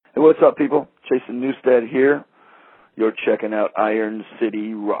What's up, people? Jason Newstead here. You're checking out Iron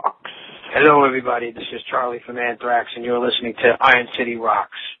City Rocks. Hello, everybody. This is Charlie from Anthrax, and you're listening to Iron City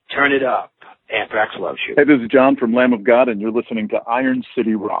Rocks. Turn it up. Anthrax loves you. Hey, this is John from Lamb of God, and you're listening to Iron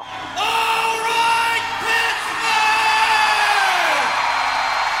City Rocks.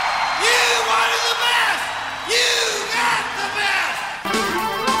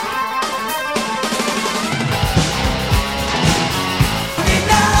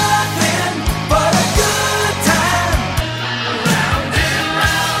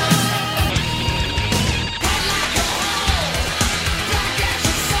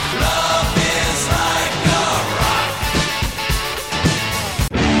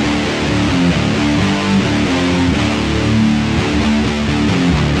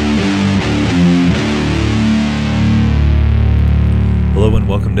 Hello and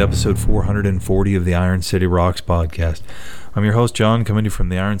welcome to episode 440 of the Iron City Rocks podcast. I'm your host, John, coming to you from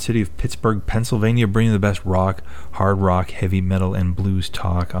the Iron City of Pittsburgh, Pennsylvania, bringing the best rock, hard rock, heavy metal, and blues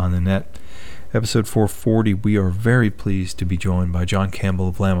talk on the net. Episode 440, we are very pleased to be joined by John Campbell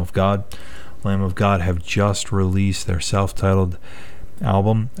of Lamb of God. Lamb of God have just released their self-titled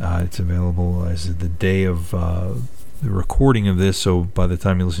album. It's available as the day of the recording of this, so by the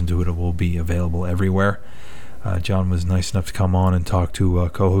time you listen to it, it will be available everywhere. John was nice enough to come on and talk to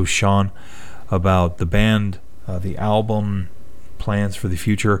co-host Sean about the band, the album, plans for the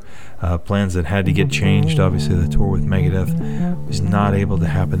future, plans that had to get changed. Obviously, the tour with Megadeth was not able to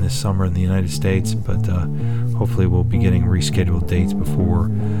happen this summer in the United States, but hopefully we'll be getting rescheduled dates before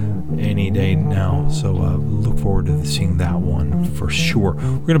any day now. So look forward to seeing that one for sure.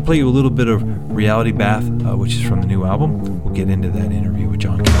 We're going to play you a little bit of Reality Bath, which is from the new album. We'll get into that interview with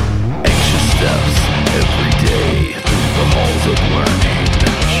John Campbell. Anxious steps every day through the halls of learning.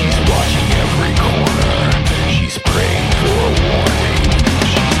 She's watching every corner. She's praying for a warning.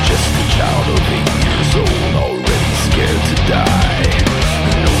 She's just a child of 8 years old, already scared to die.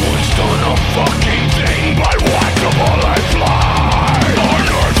 No one's done a fucking thing but watch them all like fly.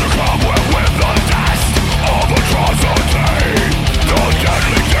 Under the cobweb with the dust of atrocity. The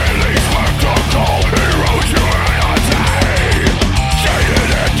deadly daily spectacle erodes humanity.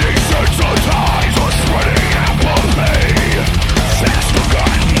 Shaded and desensitized or spreading apathy. Fast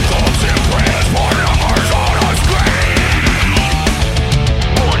forgotten thoughts and prayers for numbers on a screen.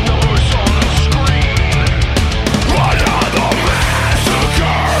 For numbers on a screen. Another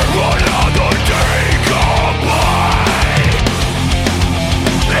massacre, another day gone by.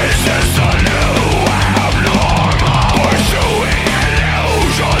 This is the new abnormal. Pursuing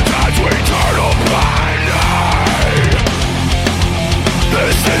illusions as we turn a blind eye.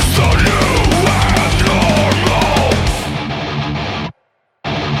 This is the new abnormal.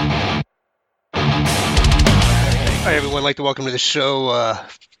 Hi, everyone. I'd like to welcome to the show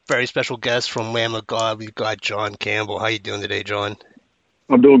very special guest from Lamb of God. We've got John Campbell. How you doing today, John?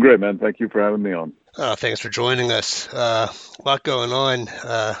 I'm doing great, man. Thank you for having me on. Thanks for joining us. A lot going on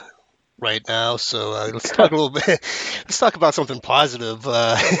right now, so let's talk a little bit. Let's talk about something positive.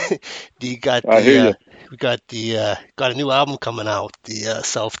 We got a new album coming out. The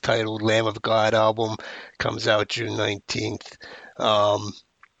self-titled Lamb of God album comes out June 19th.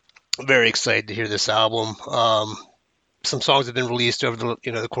 Very excited to hear this album. Some songs have been released over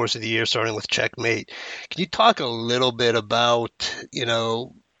the course of the year, starting with Checkmate. Can you talk a little bit about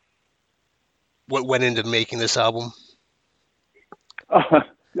what went into making this album?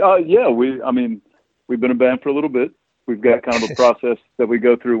 Yeah, we've been a band for a little bit. We've got kind of a process that we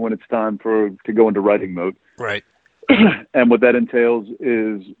go through when it's time to go into writing mode. Right. And what that entails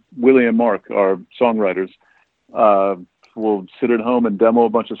is Willie and Mark, our songwriters, will sit at home and demo a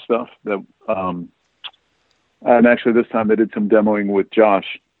bunch of stuff that. And actually, this time they did some demoing with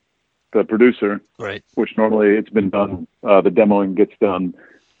Josh, the producer, right? Which normally it's been done. The demoing gets done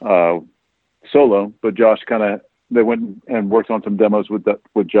solo, but Josh they went and worked on some demos with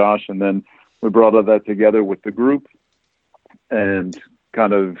Josh, and then we brought all that together with the group and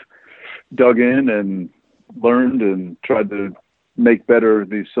kind of dug in and learned and tried to make better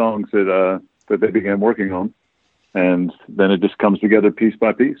these songs that they began working on, and then it just comes together piece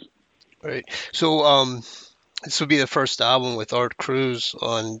by piece. Right. So this would be the first album with Art Cruz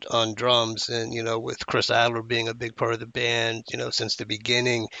on drums, and with Chris Adler being a big part of the band, since the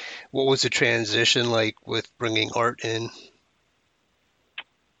beginning. What was the transition like with bringing Art in?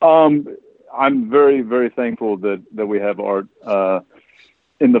 I'm very, very thankful that we have Art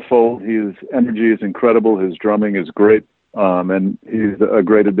in the fold. His energy is incredible. His drumming is great, and he's a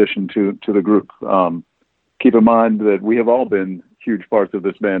great addition to the group. Keep in mind that we have all been huge parts of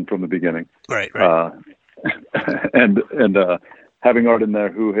this band from the beginning. Right. And having Art in there,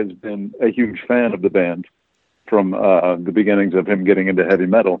 who has been a huge fan of the band from the beginnings of him getting into heavy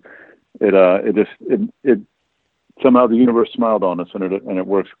metal, it somehow the universe smiled on us, and it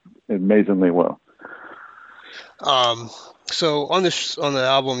works amazingly well. So on the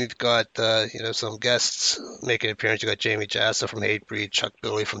album, you've got some guests making an appearance. You got Jamie Jasta from Hatebreed, Chuck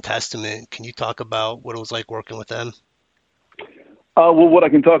Billy from Testament. Can you talk about what it was like working with them? Well, what I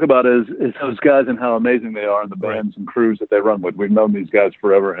can talk about is those guys and how amazing they are, and the bands and crews that they run with. We've known these guys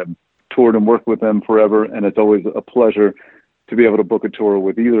forever, have toured and worked with them forever, and it's always a pleasure to be able to book a tour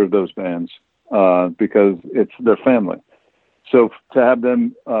with either of those bands because it's their family. So to have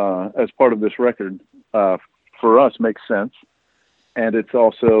them as part of this record for us makes sense, and it's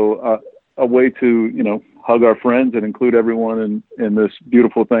also a way to hug our friends and include everyone in this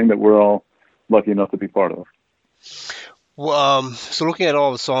beautiful thing that we're all lucky enough to be part of. Well, so looking at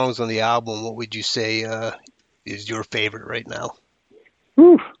all the songs on the album, what would you say is your favorite right now?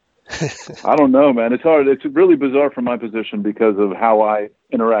 Whew. I don't know, man. It's hard. It's really bizarre from my position because of how I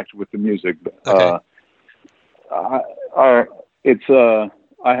interact with the music. Okay. I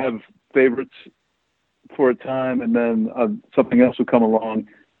have favorites for a time, and then something else will come along,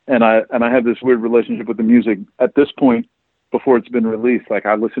 and I have this weird relationship with the music. At this point, before it's been released, like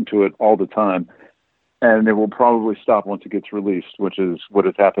I listen to it all the time, and it will probably stop once it gets released, which is what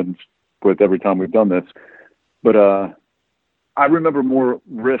has happened with every time we've done this. But I remember more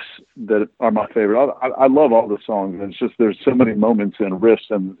riffs that are my favorite. I love all the songs, and it's just there's so many moments and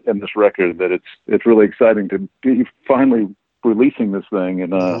riffs in this record that it's really exciting to be finally releasing this thing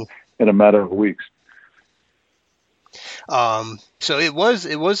in a matter of weeks. So it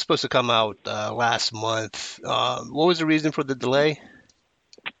was supposed to come out last month. What was the reason for the delay?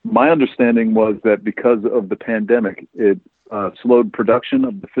 My understanding was that because of the pandemic, it slowed production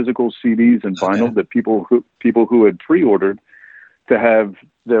of the physical CDs and vinyl that people who had pre-ordered to have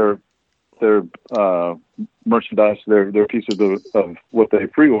their merchandise, their pieces of what they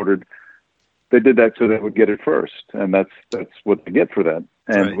pre-ordered. They did that so they would get it first, and that's what they get for that.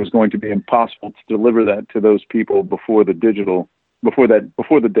 And It was going to be impossible to deliver that to those people before the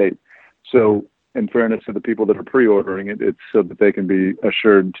date. So, in fairness to the people that are pre-ordering it, it's so that they can be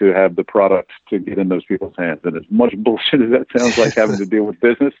assured to have the product to get in those people's hands. And as much bullshit as that sounds like having to deal with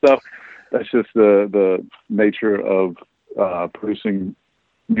business stuff, that's just the nature of producing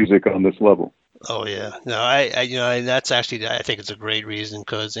music on this level. Oh yeah, no, I that's actually, I think it's a great reason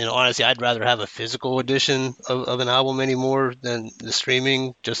because honestly, I'd rather have a physical edition of an album anymore than the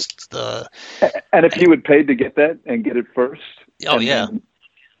streaming. And if you had paid to get that and get it first,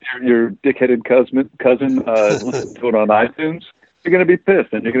 your dickheaded cousin listen to it on iTunes, you're going to be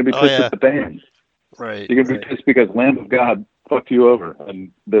pissed, and you're going to be pissed at the band. Right. You're going to be pissed because Lamb of God fucked you over,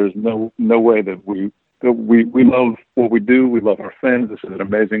 and there's no way that we love what we do. We love our fans. This is an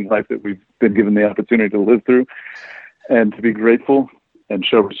amazing life that we've been given the opportunity to live through, and to be grateful and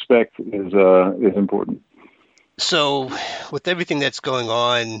show respect is important. So, with everything that's going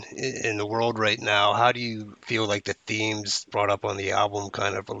on in the world right now, how do you feel like the themes brought up on the album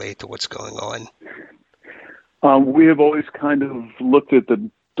kind of relate to what's going on? We have always kind of looked at the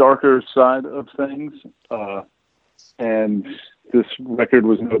darker side of things, and this record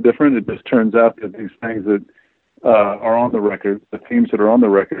was no different. It just turns out that these things that are on the record, the themes that are on the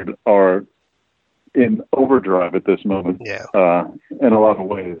record, are in overdrive at this moment. Yeah. In a lot of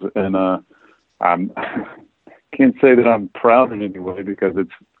ways, and I can't say that I'm proud in any way because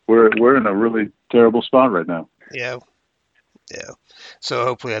we're in a really terrible spot right now. Yeah. So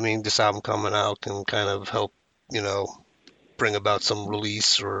hopefully, this album coming out can kind of help, bring about some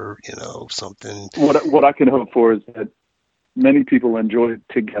release or something. What I can hope for is that many people enjoy it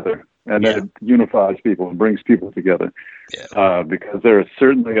together, and that it unifies people and brings people together. Yeah. Because there is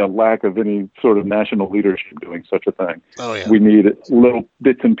certainly a lack of any sort of national leadership doing such a thing. Oh yeah. We need little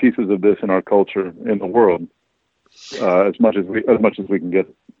bits and pieces of this in our culture, in the world, as much as we can get.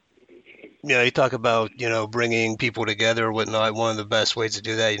 You talk about bringing people together or whatnot. One of the best ways to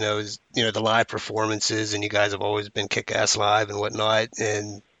do that, is the live performances, and you guys have always been kick-ass live and whatnot,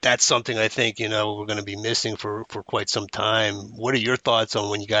 and that's something I think, we're going to be missing for quite some time. What are your thoughts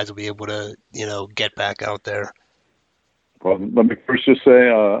on when you guys will be able to, get back out there? Well, let me first just say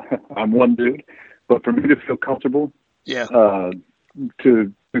I'm one dude, but for me to feel comfortable,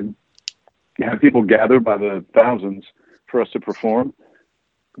 to have people gather by the thousands for us to perform,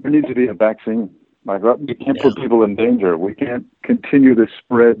 there needs to be a vaccine. Like, we can't put people in danger. We can't continue this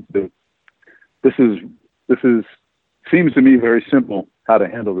spread. This seems to me very simple how to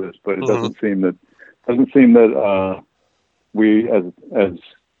handle this, but it doesn't seem that we as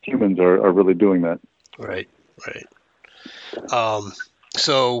humans are really doing that. Right.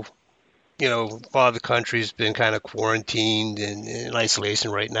 So, a lot of the country's been kind of quarantined and in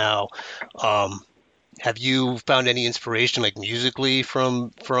isolation right now. Have you found any inspiration, like musically,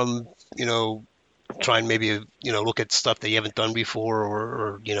 from trying maybe look at stuff that you haven't done before,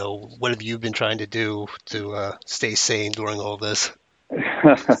 or what have you been trying to do to stay sane during all this?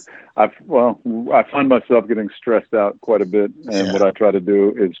 I find myself getting stressed out quite a bit, and what I try to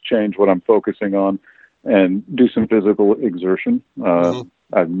do is change what I'm focusing on and do some physical exertion.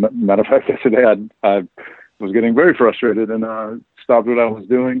 Matter of fact, yesterday I was getting very frustrated and stopped what I was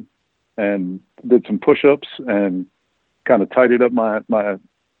doing and did some push-ups and kind of tidied up my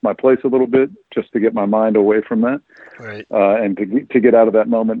place a little bit just to get my mind away from that, right? And to get out of that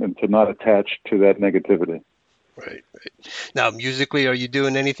moment and to not attach to that negativity. Right. Now, musically, are you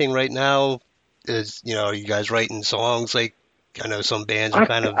doing anything right now? Are you guys writing songs? Like, I know some bands are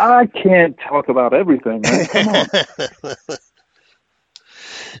kind of... I can't talk about everything, man. Come on.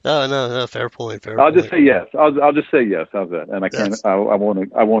 No, fair point. I'll just say yes. I'll just say yes. How's that? And I can't. I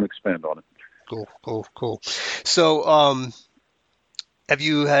won't expand on it. Cool. So, have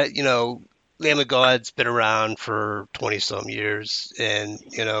you had, Lamb of God's been around for 20-some years and,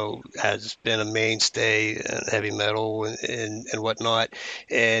 has been a mainstay in heavy metal and whatnot.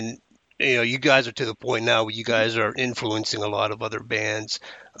 And, you guys are to the point now where you guys are influencing a lot of other bands.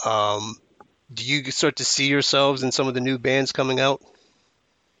 Do you start to see yourselves in some of the new bands coming out?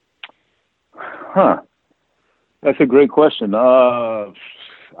 That's a great question. I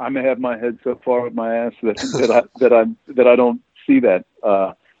may have my head so far up my ass that I don't see that.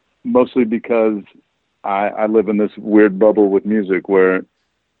 Mostly because I live in this weird bubble with music where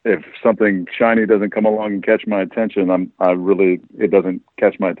if something shiny doesn't come along and catch my attention, it doesn't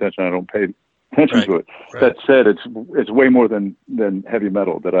catch my attention. I don't pay attention to it. Right. That said, it's way more than heavy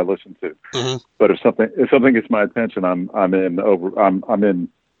metal that I listen to. Mm-hmm. But if something gets my attention, I'm in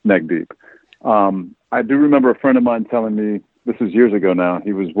neck deep. I do remember a friend of mine telling me, this is years ago now,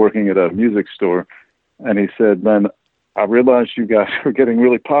 he was working at a music store, and he said, "Man, I realized you guys were getting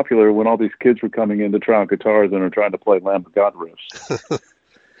really popular when all these kids were coming in to try out guitars and are trying to play Lamb of God riffs."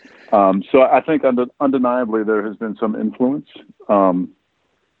 So I think undeniably there has been some influence,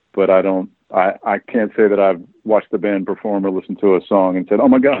 but I can't say that I've watched the band perform or listened to a song and said, "Oh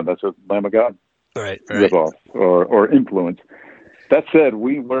my God, that's a Lamb of God ripoff or influence." That said,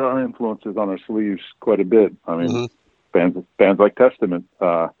 we wear our influences on our sleeves quite a bit. I mean, bands like Testament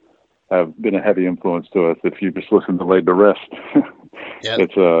have been a heavy influence to us. If you just listen to Laid to Rest,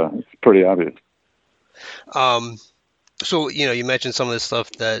 it's pretty obvious. So, you mentioned some of the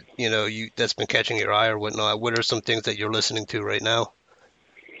stuff that, that's been catching your eye or whatnot. What are some things that you're listening to right now?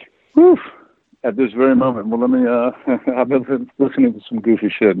 Whew. At this very moment. Well, let me, I've been listening to some goofy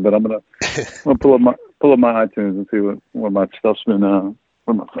shit, but I'm going to pull up my iTunes and see what my stuff's been,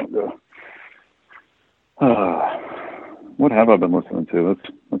 where my phone go. What have I been listening to?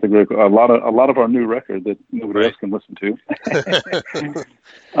 That's a great. A lot of our new record that nobody else can listen to.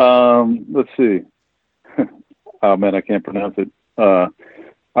 Let's see. Oh man, I can't pronounce it. I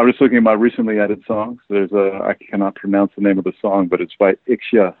was looking at my recently added songs. I cannot pronounce the name of the song, but it's by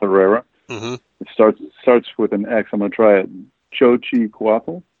Ixia Herrera. Mm-hmm. It starts with an X. I'm going to try it.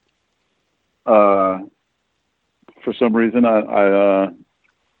 Xochitl. For some reason, I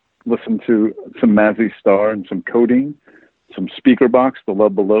listened to some Mazzy Star and some Codeine, some Speakerbox, The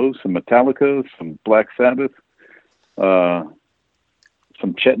Love Below, some Metallica, some Black Sabbath,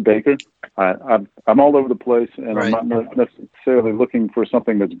 some Chet Baker. I'm all over the place, and I'm not necessarily looking for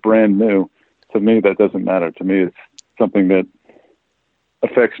something that's brand new. To me, that doesn't matter. To me, it's something that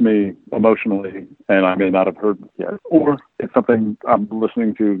affects me emotionally, and I may not have heard yet, or it's something I'm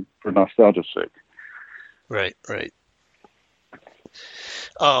listening to for nostalgia's sake. Right.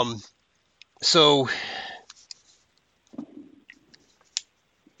 So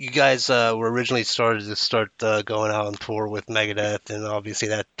you guys were originally started going out on tour with Megadeth, and obviously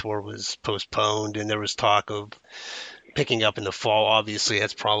that tour was postponed, and there was talk of picking up in the fall. Obviously,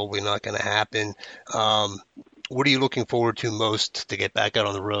 that's probably not going to happen. What are you looking forward to most to get back out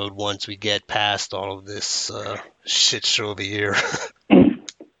on the road once we get past all of this shit show of a year?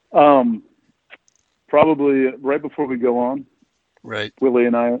 Probably right before we go on. Right. Willie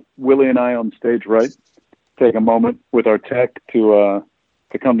and I on stage, right? Take a moment with our tech to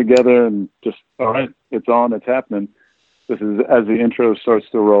come together and just, all right, it's on, it's happening. This is as the intro starts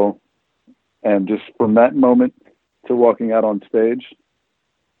to roll. And just from that moment to walking out on stage,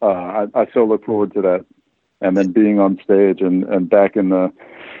 I so look forward to that. And then being on stage and back in the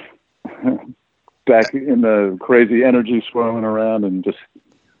crazy energy swirling around and just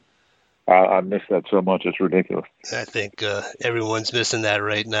I miss that so much. It's ridiculous. I think everyone's missing that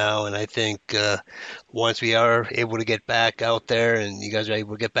right now, and I think once we are able to get back out there, and you guys are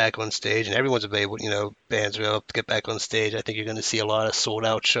able to get back on stage, and everyone's able, bands are able to get back on stage, I think you're going to see a lot of sold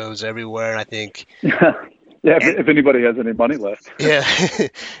out shows everywhere. And I think, if anybody has any money left,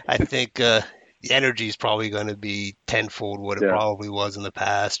 I think the energy is probably going to be tenfold what it probably was in the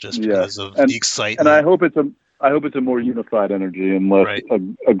past, just because of the excitement. And I hope it's a more unified energy and less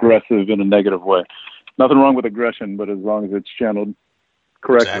aggressive in a negative way. Nothing wrong with aggression, but as long as it's channeled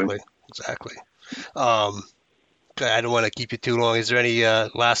correctly. Exactly. I don't want to keep you too long. Is there any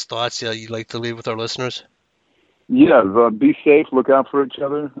last thoughts you'd like to leave with our listeners? Yeah, be safe, look out for each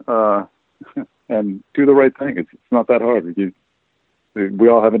other, and do the right thing. It's not that hard. We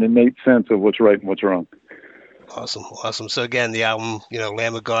all have an innate sense of what's right and what's wrong. Awesome. So again, the album,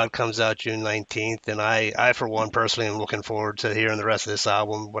 Lamb of God comes out June 19th, and I for one personally am looking forward to hearing the rest of this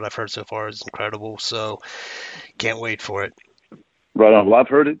album. What I've heard so far is incredible, so can't wait for it. Right on. Well, I've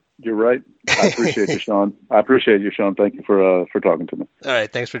heard it. You're right. I appreciate you, Sean. Thank you for talking to me. All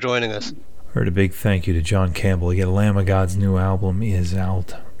right, thanks for joining us. Heard a big thank you to John Campbell. Again, Lamb of God's new album is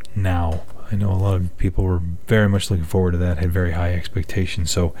out now. I know a lot of people were very much looking forward to that, had very high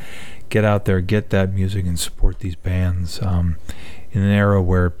expectations. So get out there, get that music, and support these bands. In an era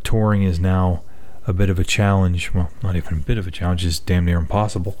where touring is now a bit of a challenge, well, not even a bit of a challenge, it's damn near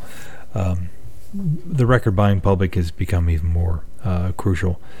impossible. The record buying public has become even more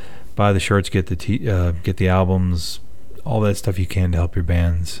crucial. Buy the shirts, get the albums, all that stuff you can to help your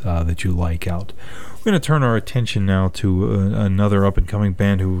bands that you like out. We're going to turn our attention now to another up-and-coming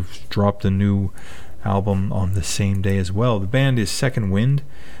band who dropped a new album on the same day as well. The band is Second Wind.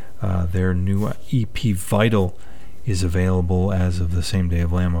 Their new EP, Vital, is available as of the same day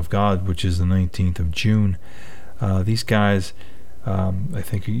of Lamb of God, which is the 19th of June. These guys, I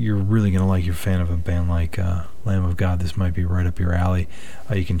think you're really going to like. You're a fan of a band like Lamb of God. This might be right up your alley.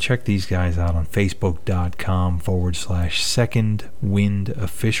 You can check these guys out on Facebook.com/Second Wind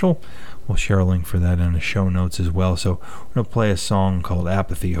Official. We'll share a link for that in the show notes as well. So we're going to play a song called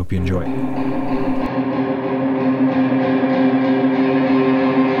Apathy. Hope you enjoy it.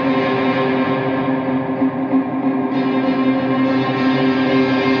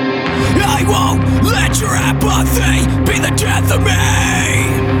 I won't let your apathy be the death of me.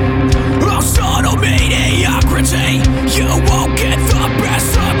 Oh, subtle mediocrity, you won't get the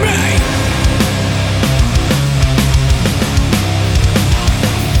best of me.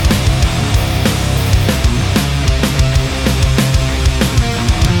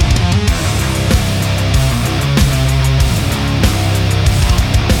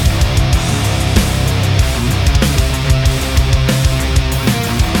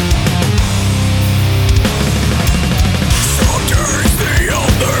 Some days the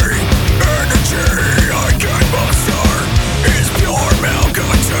only energy I can muster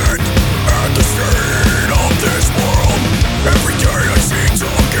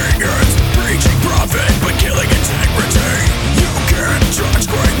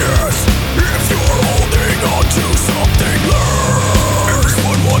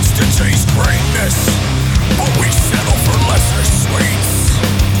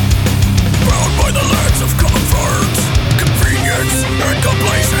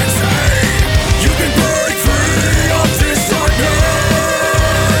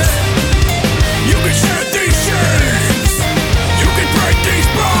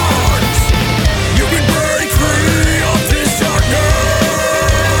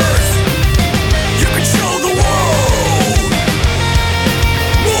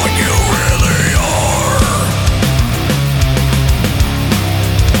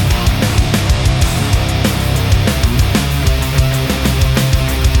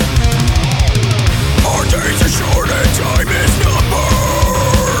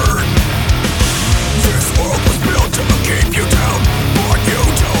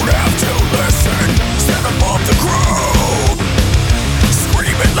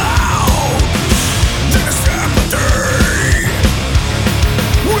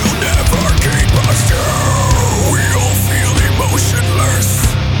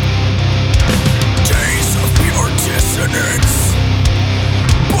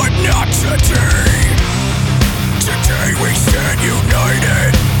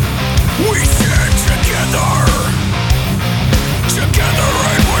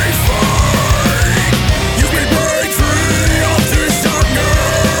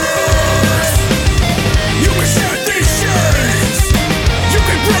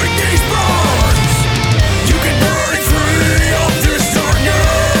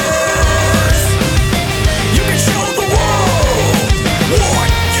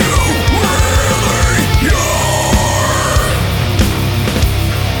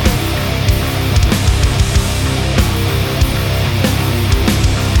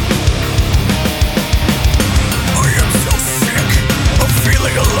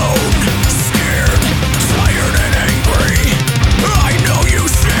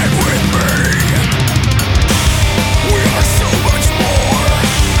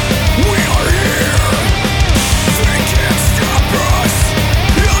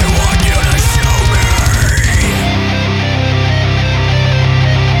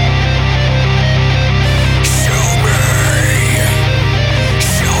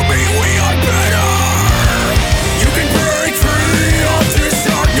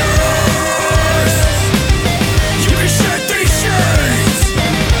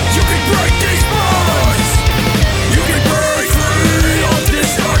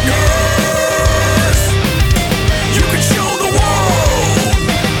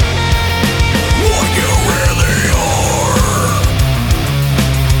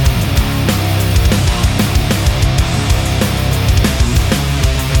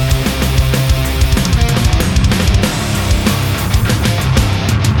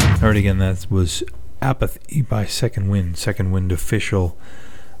heard again, that was Apathy by Second Wind. Second Wind Official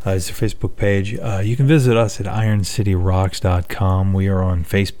is the Facebook page. You can visit us at IronCityRocks.com. We are on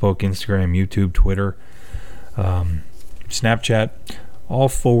Facebook, Instagram, YouTube, Twitter, Snapchat,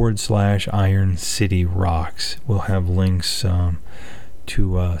 all / Iron City Rocks. We'll have links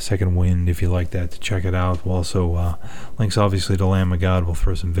to Second Wind if you like that, to check it out. We'll also links obviously to Lamb of God. We'll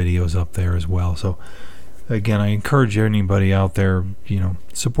throw some videos up there as well. So again, I encourage anybody out there,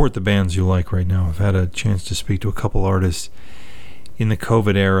 support the bands you like right now. I've had a chance to speak to a couple artists in the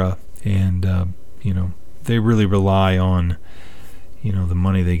COVID era, and they really rely on the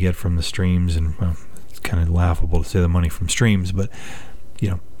money they get from the streams, and it's kind of laughable to say the money from streams, but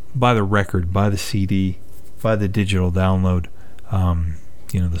buy the record, buy the CD, buy the digital download.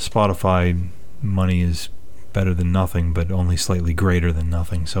 The Spotify money is better than nothing, but only slightly greater than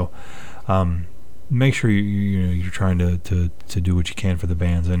nothing. So make sure you're trying to do what you can for the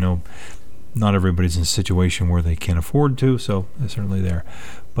bands. I know not everybody's in a situation where they can afford to, so they're certainly there.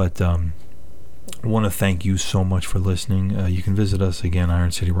 But I want to thank you so much for listening. You can visit us again,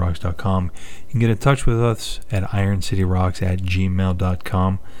 IronCityRocks.com. You can get in touch with us at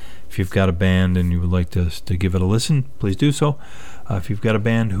IronCityRocks@gmail.com. If you've got a band and you would like to give it a listen, please do so. If you've got a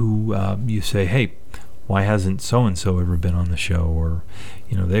band who you say, hey, why hasn't so-and-so ever been on the show? Or,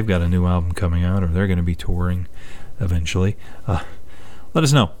 they've got a new album coming out, or they're going to be touring eventually. Let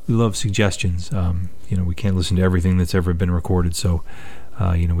us know. We love suggestions. We can't listen to everything that's ever been recorded, so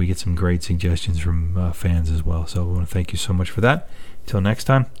we get some great suggestions from fans as well. So I want to thank you so much for that. Until next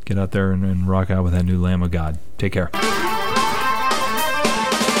time, get out there and rock out with that new Lamb of God. Take care.